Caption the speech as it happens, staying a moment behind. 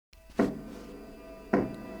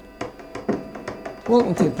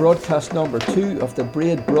Welcome to broadcast number 2 of the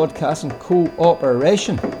Braid Broadcasting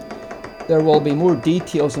Cooperation. There will be more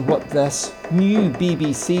details on what this new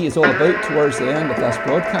BBC is all about towards the end of this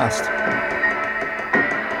broadcast.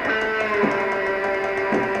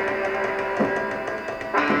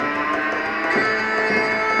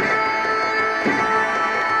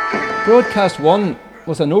 Broadcast 1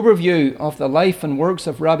 was an overview of the life and works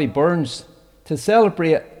of Robbie Burns to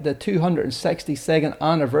celebrate the 262nd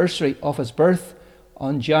anniversary of his birth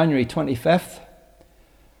on January 25th.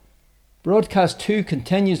 Broadcast 2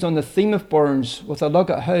 continues on the theme of Burns with a look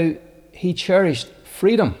at how he cherished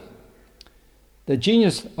freedom. The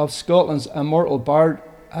genius of Scotland's immortal bard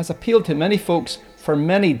has appealed to many folks for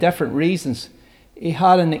many different reasons. He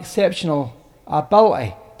had an exceptional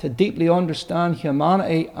ability to deeply understand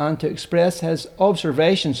humanity and to express his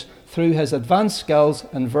observations through his advanced skills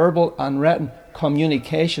in verbal and written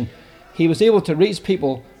communication. He was able to reach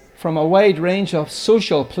people from a wide range of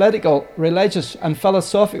social, political, religious and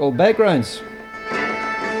philosophical backgrounds.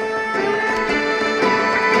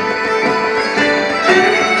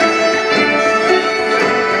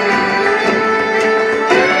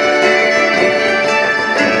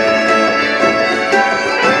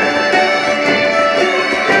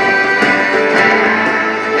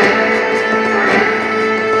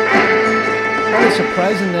 Very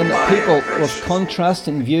surprising then that people with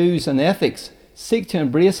contrasting views and ethics seek to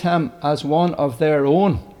embrace him as one of their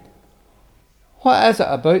own. What is it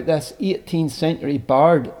about this 18th century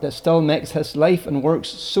bard that still makes his life and works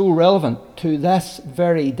so relevant to this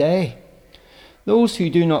very day? Those who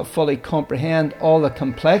do not fully comprehend all the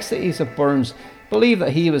complexities of Burns believe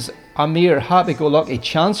that he was a mere happy-go-lucky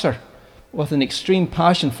chancer with an extreme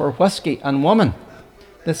passion for whisky and women.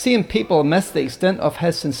 The same people miss the extent of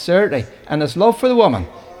his sincerity and his love for the woman.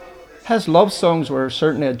 His love songs were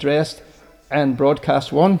certainly addressed in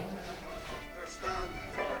broadcast 1.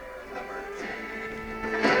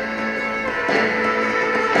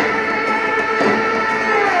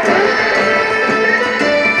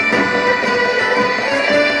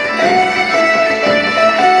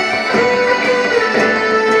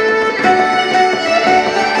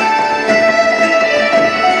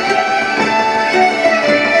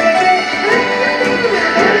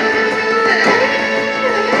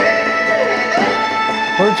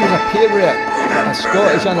 Burns was a patriot, a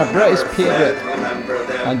Scottish and a British patriot,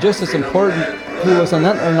 and just as important, he was an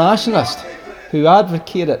internationalist who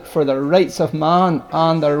advocated for the rights of man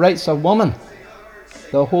and the rights of woman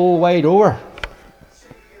the whole wide over.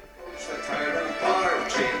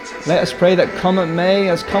 Let us pray that come it may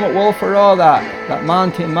as come it will for all that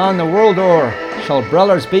man to man the world o'er shall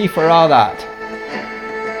brothers be for all that.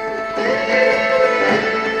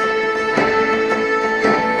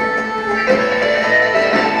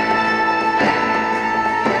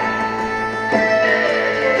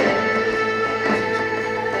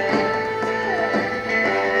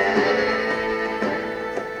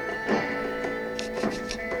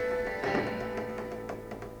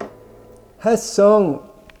 His song,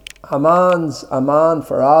 A Man's a Man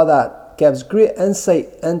for All That, gives great insight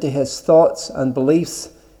into his thoughts and beliefs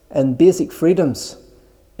in basic freedoms,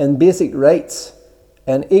 in basic rights,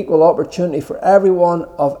 in equal opportunity for everyone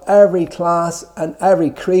of every class and every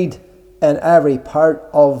creed in every part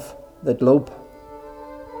of the globe.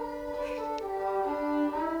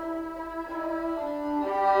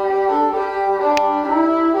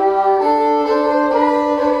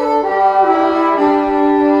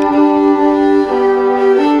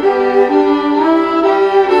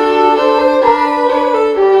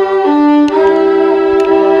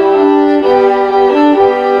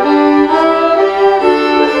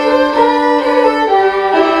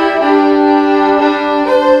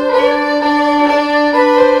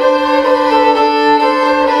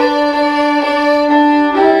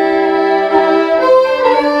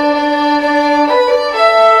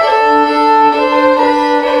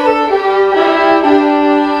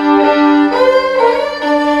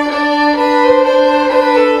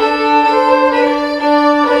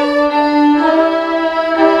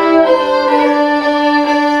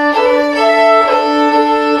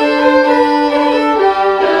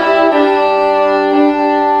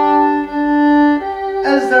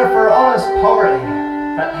 Poverty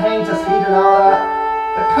that hangs us heat and all that.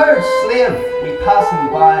 The coward slave we pass him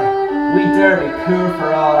by, we dare be poor for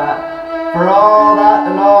all that. For all that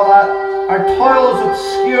and all that, our toils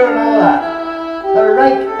obscure and all that. The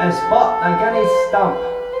rank is but a guinea stamp,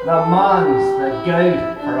 the man's the gowd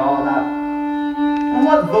for all that. And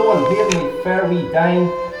what though in maiden fair we dine,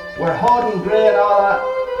 we're hard and grey and all that.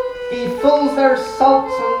 He fills their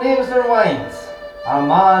salts and names their wines, a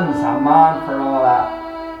man's a man for all that.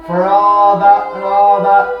 for all that and all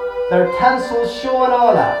that, their tinsel showing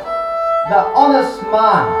all that. The honest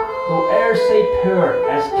man, though e'er say poor,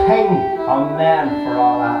 is king of men for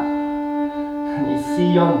all that. And you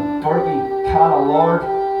see young dorky cat of lord,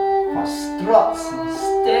 for struts and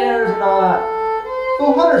stares and all that.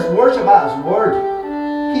 Though hunters worship at his word,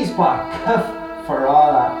 he's but a kiff for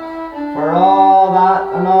all that. For all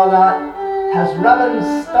that and all that, his ribbon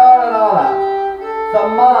star and all that. The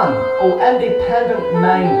man, oh independent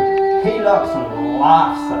mind, he looks and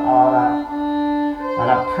laughs at all that. And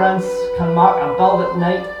a prince can mark a build at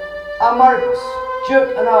night, a marks,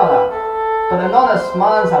 duke and all that. But an honest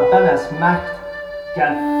man's a business macht,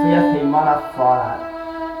 get faith he manna for that.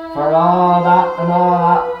 For all that and all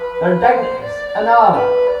that, their dignities and all that,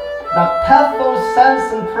 the pathos,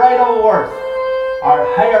 sense and pride of worth are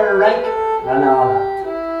higher rank than all that.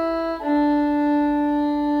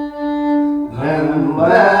 Then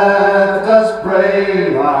let us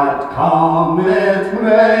pray that come it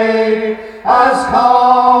may, as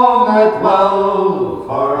come it will,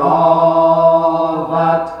 for all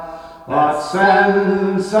that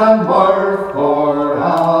sense and worth for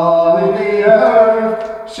all the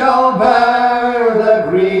earth shall bear the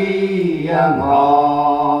gree and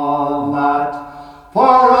all that.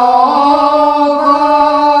 For all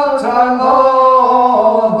that and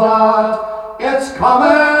all that, it's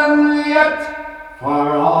coming yet,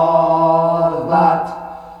 for all that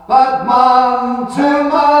man to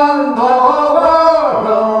man the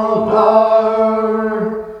world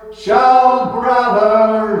o'er shall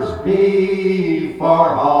brothers be for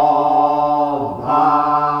all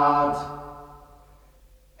that.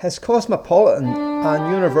 His cosmopolitan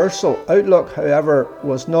and universal outlook, however,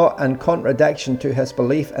 was not in contradiction to his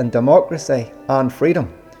belief in democracy and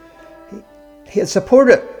freedom. He had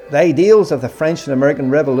supported the ideals of the French and American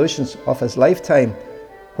revolutions of his lifetime,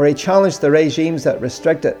 where he challenged the regimes that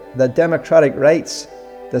restricted the democratic rights,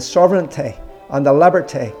 the sovereignty and the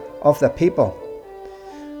liberty of the people.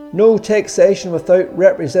 No taxation without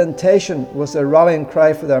representation was the rallying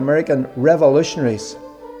cry for the American revolutionaries,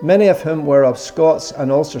 many of whom were of Scots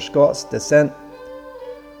and Ulster Scots descent.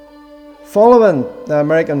 Following the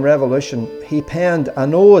American Revolution, he penned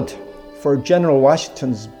an ode for General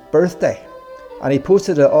Washington's birthday, and he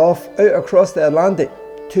posted it off out across the Atlantic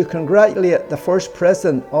to congratulate the first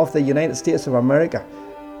president of the United States of America,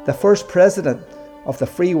 the first president of the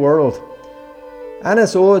free world. In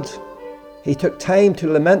his ode, he took time to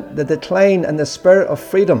lament the decline in the spirit of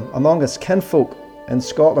freedom among his kinfolk in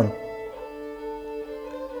Scotland.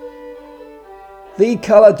 Thee,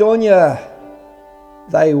 Caledonia,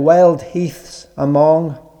 thy wild heaths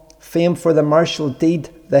among, famed for the martial deed,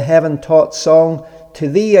 the heaven-taught song, to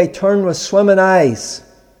thee I turn with swimming eyes.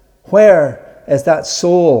 Where is that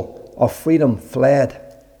soul of freedom fled?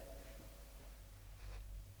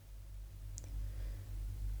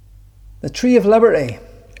 The Tree of Liberty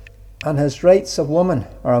and his Rights of Woman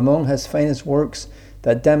are among his finest works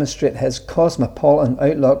that demonstrate his cosmopolitan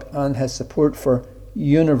outlook and his support for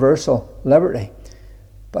universal liberty.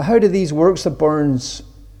 But how do these works of Burns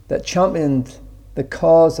that championed the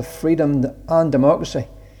cause of freedom and democracy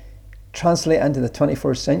translate into the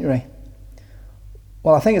 21st century?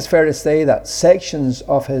 Well, I think it's fair to say that sections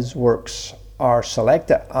of his works are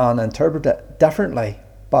selected and interpreted differently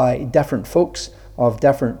by different folks of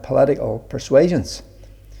different political persuasions.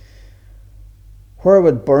 Where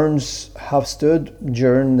would Burns have stood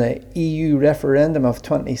during the EU referendum of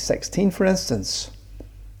 2016, for instance,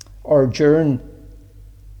 or during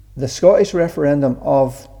the Scottish referendum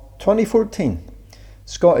of 2014?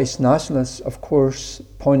 Scottish nationalists, of course,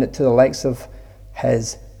 pointed to the likes of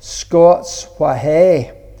his Scots wha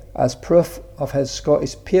hae as proof of his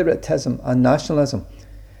Scottish patriotism and nationalism,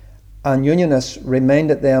 and Unionists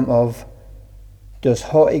reminded them of Does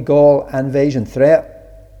Haughty Gaul invasion threat,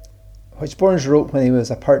 which Burns wrote when he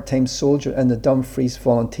was a part-time soldier in the Dumfries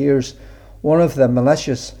Volunteers, one of the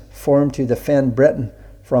militias formed to defend Britain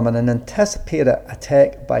from an anticipated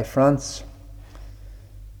attack by France.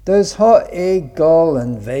 Does Haughty Gaul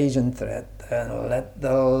invasion threat, then let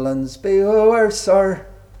the lands be ours, sir.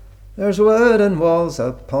 There's wooden walls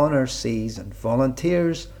upon our seas and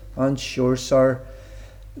volunteers on shore, sir.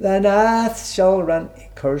 The Nath shall rent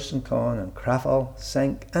Curson-Con and Craffle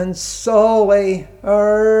sink and Solway,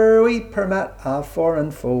 or we permit a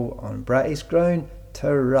foreign foe on British ground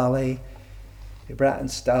to rally. To Britain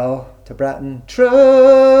still, to Britain, true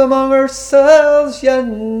among ourselves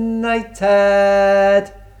united.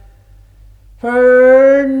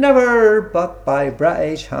 For never but by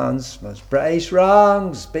British hands must British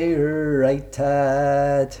wrongs be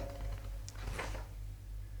righted.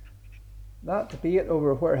 That debate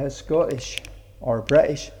over where his Scottish or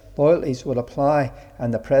British loyalties would apply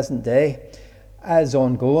in the present day as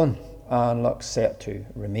ongoing and looks set to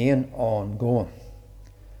remain ongoing.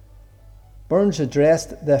 Burns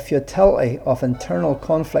addressed the futility of internal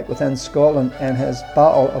conflict within Scotland in his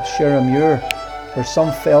Battle of Shirramuir, where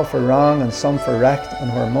some fell for wrong and some for recht,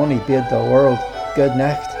 and where money bade the world good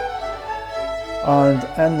night. And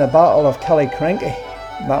in the Battle of Killiecrankie,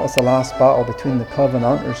 that was the last battle between the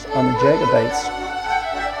Covenanters and the Jacobites,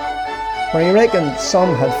 where he reckoned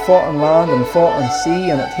some had fought on land and fought on sea,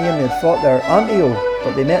 and at home they had fought their Antio,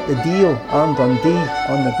 but they met the deal and Dundee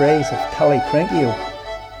on the braes of Killiecrankie.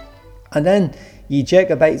 And then, ye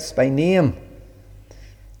Jacobites by name,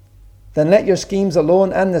 then let your schemes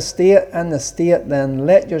alone in the state, then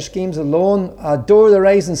let your schemes alone, adore the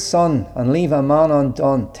rising sun, and leave a man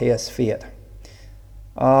undone to his fate.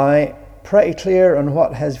 Aye, pretty clear on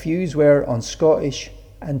what his views were on Scottish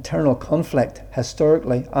internal conflict,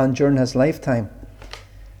 historically and during his lifetime.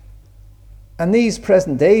 In these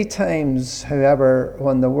present day times, however,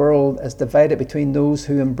 when the world is divided between those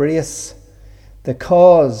who embrace the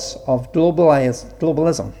cause of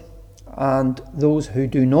globalism and those who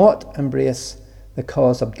do not embrace the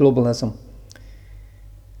cause of globalism,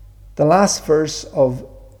 the last verse of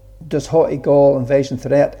Does Haughty Gaul Invasion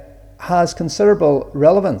Threat has considerable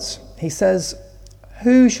relevance. He says,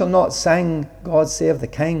 "Who shall not sing God Save the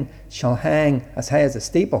King shall hang as high as a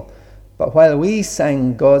steeple, but while we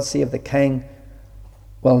sing God Save the King,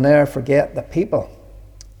 we'll ne'er forget the people."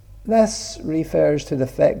 This refers to the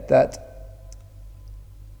fact that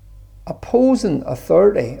opposing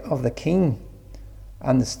authority of the king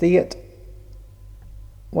and the state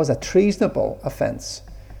was a treasonable offence.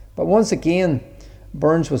 But once again,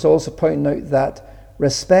 Burns was also pointing out that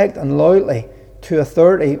respect and loyalty to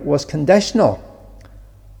authority was conditional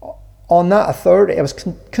on that authority. It was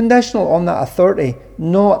conditional on that authority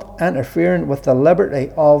not interfering with the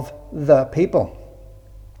liberty of the people.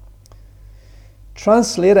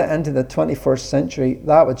 Translated into the 21st century,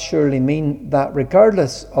 that would surely mean that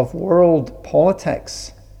regardless of world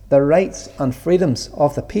politics, the rights and freedoms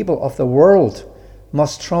of the people of the world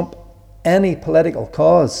must trump any political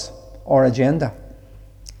cause or agenda.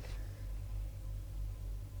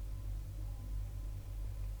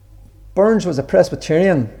 Burns was a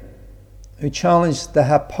Presbyterian who challenged the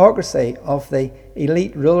hypocrisy of the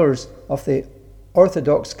elite rulers of the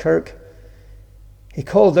Orthodox Kirk. He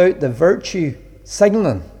called out the virtue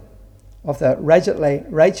signalling of the rigidly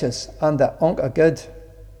righteous and the unca good.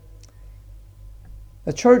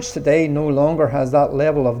 The church today no longer has that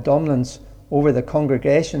level of dominance over the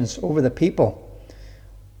congregations, over the people.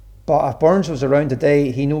 But if Burns was around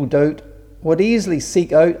today, he no doubt would easily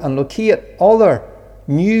seek out and locate other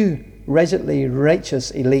new rigidly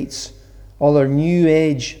righteous elites, other new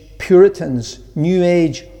age Puritans, new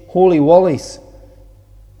age holy wallies,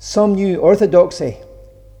 some new orthodoxy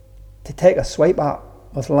to take a swipe at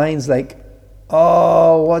with lines like,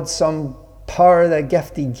 "Oh, what some power the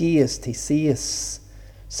gifty gies to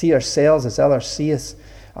see ourselves as others see us,"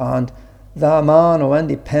 and "the man o'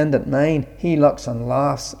 independent mind, he looks and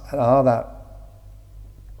laughs at all that."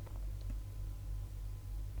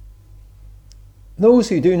 Those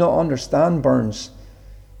who do not understand Burns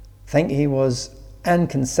think he was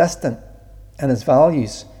inconsistent in his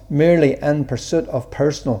values, merely in pursuit of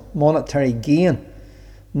personal monetary gain.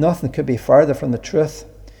 Nothing could be further from the truth.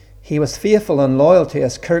 He was faithful and loyal to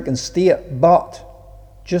his kirk and state, but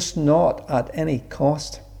just not at any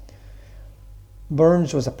cost.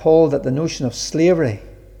 Burns was appalled at the notion of slavery,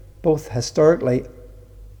 both historically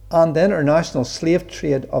and the international slave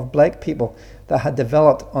trade of black people that had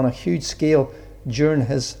developed on a huge scale during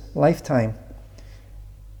his lifetime.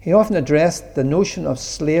 He often addressed the notion of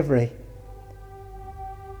slavery,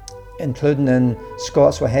 including in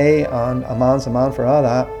Scots Wha Hae and A Man's a Man for all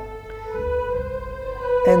that.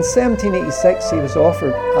 In 1786, he was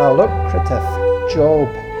offered a lucrative job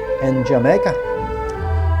in Jamaica.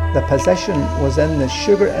 The position was in the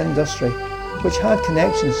sugar industry, which had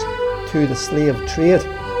connections to the slave trade.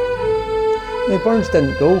 Now, Burns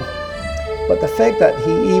didn't go, but the fact that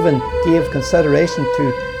he even gave consideration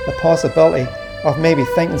to the possibility of maybe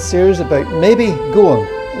thinking serious about maybe going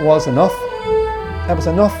was enough. It was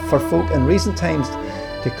enough for folk in recent times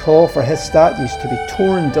to call for his statues to be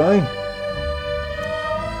torn down.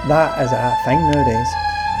 That is a thing nowadays.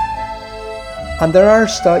 And there are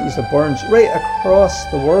statues of Burns right across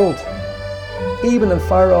the world, even in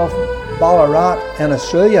far off Ballarat in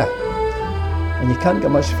Australia. And you can't get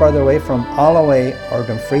much further away from Alloway or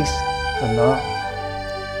Dumfries than that.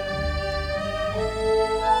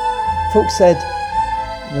 Folks said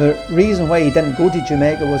the reason why he didn't go to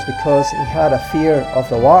Jamaica was because he had a fear of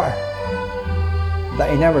the water. that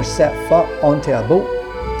he never set foot onto a boat.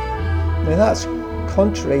 Now that's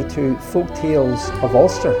contrary to folk tales of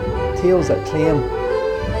Ulster, tales that claim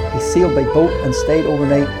he sailed by boat and stayed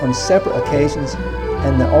overnight on separate occasions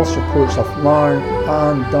in the Ulster ports of Larne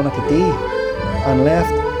and Donaghadee and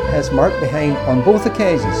left his mark behind on both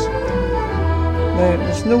occasions. Now,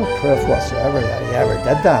 there's no proof whatsoever that he ever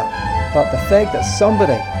did that, but the fact that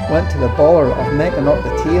somebody went to the bother of making up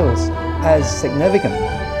the tales is significant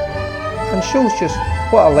and shows just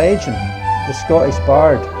what a legend the Scottish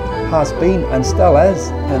bard has been and still is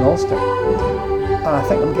in Ulster. I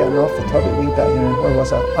think I'm getting off the topic a wee bit here. Where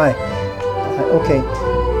was I? Okay.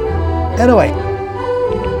 Anyway,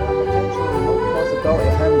 the possibility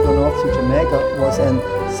of him going off to Jamaica was in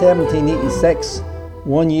 1786,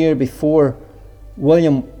 1 year before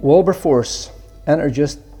William Wilberforce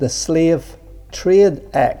introduced the Slave Trade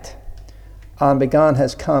Act and began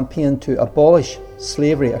his campaign to abolish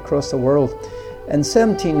slavery across the world. In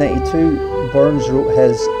 1792, Burns wrote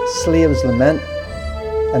his Slave's Lament.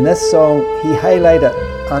 In this song, he highlighted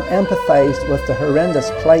and empathised with the horrendous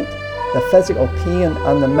plight, the physical pain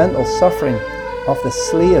and the mental suffering of the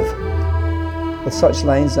slave, with such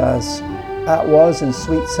lines as, "It was in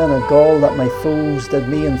sweet Senegal that my foes did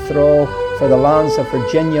me enthrall, for the lands of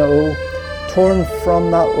Virginia, oh, torn from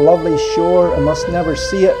that lovely shore, I must never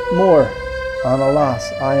see it more, and alas,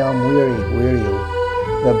 I am weary, weary,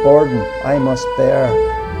 oh, the burden I must bear,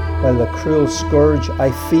 while the cruel scourge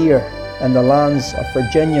I fear, in the lands of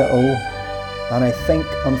Virginia, oh, and I think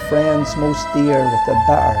on friends most dear with a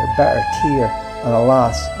bitter, bitter tear, and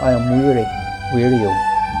alas, I am weary, weary, oh."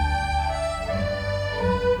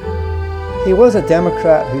 He was a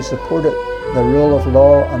Democrat who supported the rule of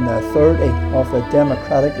law and the authority of the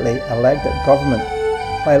democratically elected government,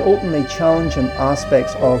 while openly challenging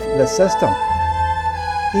aspects of the system.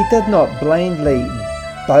 He did not blindly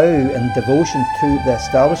bow in devotion to the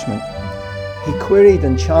establishment. He queried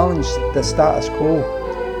and challenged the status quo.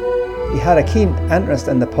 He had a keen interest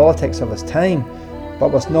in the politics of his time,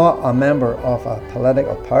 but was not a member of a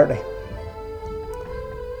political party.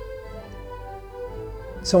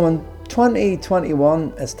 So in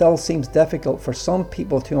 2021, it still seems difficult for some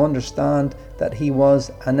people to understand that he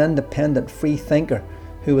was an independent free thinker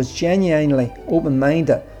who was genuinely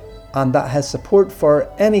open-minded, and that his support for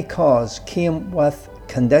any cause came with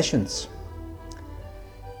conditions.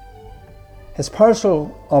 His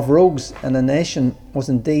parcel of rogues in a nation was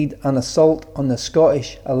indeed an assault on the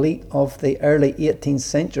Scottish elite of the early 18th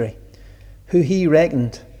century, who he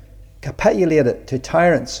reckoned capitulated to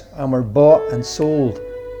tyrants and were bought and sold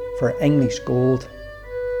for English gold.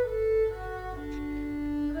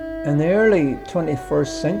 In the early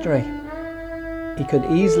 21st century, he could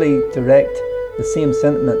easily direct the same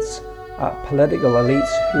sentiments at political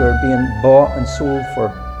elites who are being bought and sold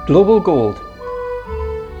for global gold.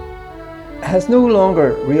 It has no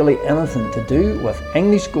longer really anything to do with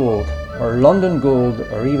English gold or London gold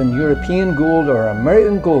or even European gold or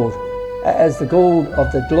American gold. It is the gold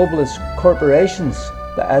of the globalist corporations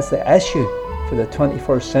that is the issue for the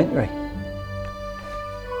 21st century.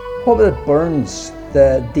 What would Burns,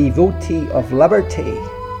 the devotee of liberty,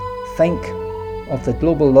 think of the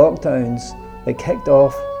global lockdowns that kicked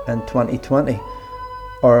off in 2020?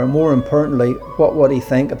 Or more importantly, what would he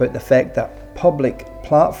think about the fact that public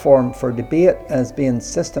platform for debate is being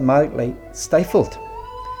systematically stifled?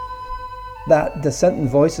 That dissenting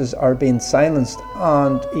voices are being silenced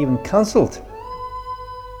and even cancelled?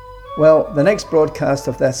 Well, the next broadcast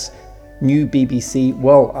of this new BBC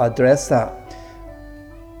will address that.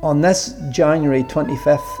 On this January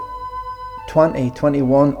 25th,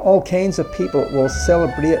 2021, all kinds of people will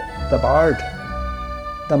celebrate the bard,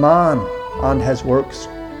 the man and his works.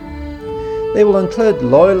 They will include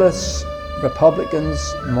loyalists, Republicans,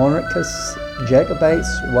 monarchists, Jacobites,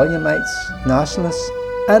 Williamites, nationalists,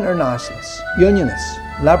 internationalists, unionists,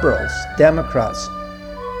 liberals, Democrats,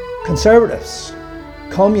 conservatives,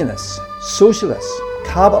 communists, socialists,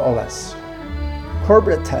 capitalists,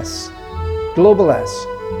 corporatists, globalists,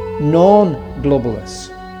 non-globalists,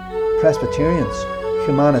 Presbyterians,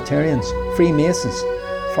 humanitarians, Freemasons,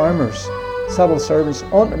 farmers, civil servants,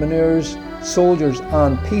 entrepreneurs, soldiers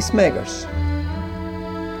and peacemakers.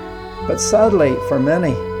 But sadly for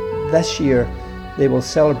many, this year they will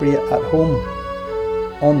celebrate at home,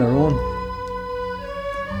 on their own.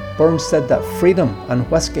 Burns said that freedom and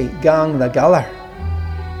whiskey gang together,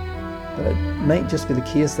 but it might just be the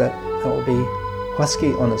case that it will be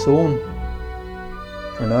whiskey on its own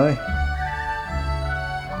for now.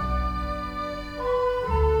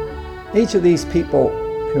 Each of these people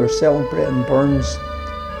who are celebrating Burns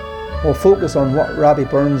will focus on what Robbie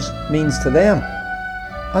Burns means to them.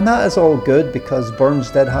 And that is all good, because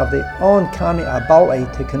Burns did have the uncanny ability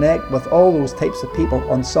to connect with all those types of people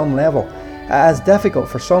on some level. It is difficult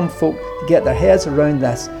for some folk to get their heads around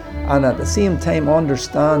this, and at the same time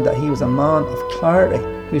understand that he was a man of clarity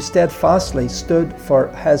who steadfastly stood for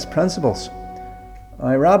his principles.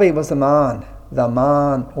 Rabbie was the man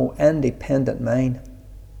of independent mind.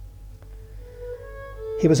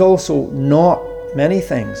 He was also not many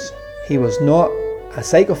things. He was not a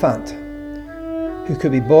sycophant who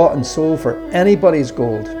could be bought and sold for anybody's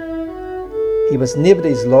gold. He was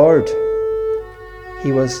nobody's lord.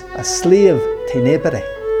 He was a slave to nobody,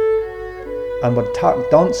 and would talk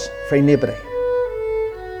dunce for nobody.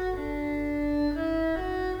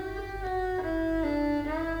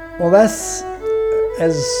 Well, this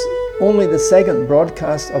is only the second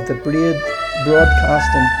broadcast of the Braid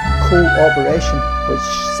Broadcasting Cooperation, which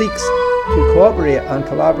seeks to cooperate and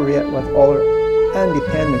collaborate with other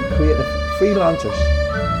independent creative freelancers.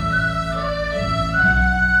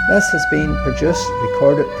 This has been produced,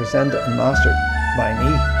 recorded, presented and mastered by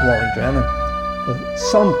me, Wally Drennan, with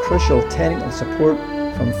some crucial technical support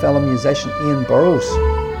from fellow musician Ian Burrows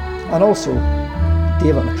and also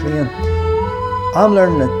David McLean. I'm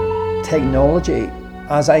learning the technology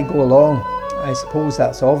as I go along. I suppose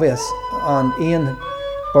that's obvious. And Ian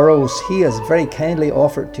Burrows, he has very kindly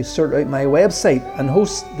offered to sort out my website and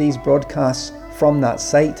host these broadcasts from that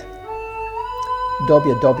site,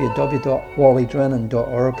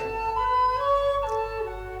 www.wallydrennan.org.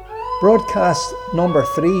 Broadcast number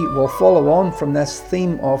 3 will follow on from this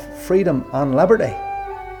theme of freedom and liberty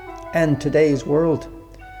in today's world.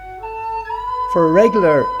 For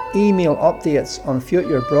regular email updates on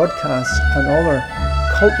future broadcasts and other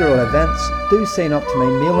cultural events, do sign up to my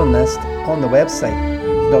mailing list on the website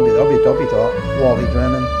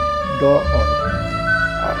www.wallydrennan.org.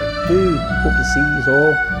 I do hope to see you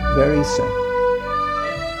all very soon.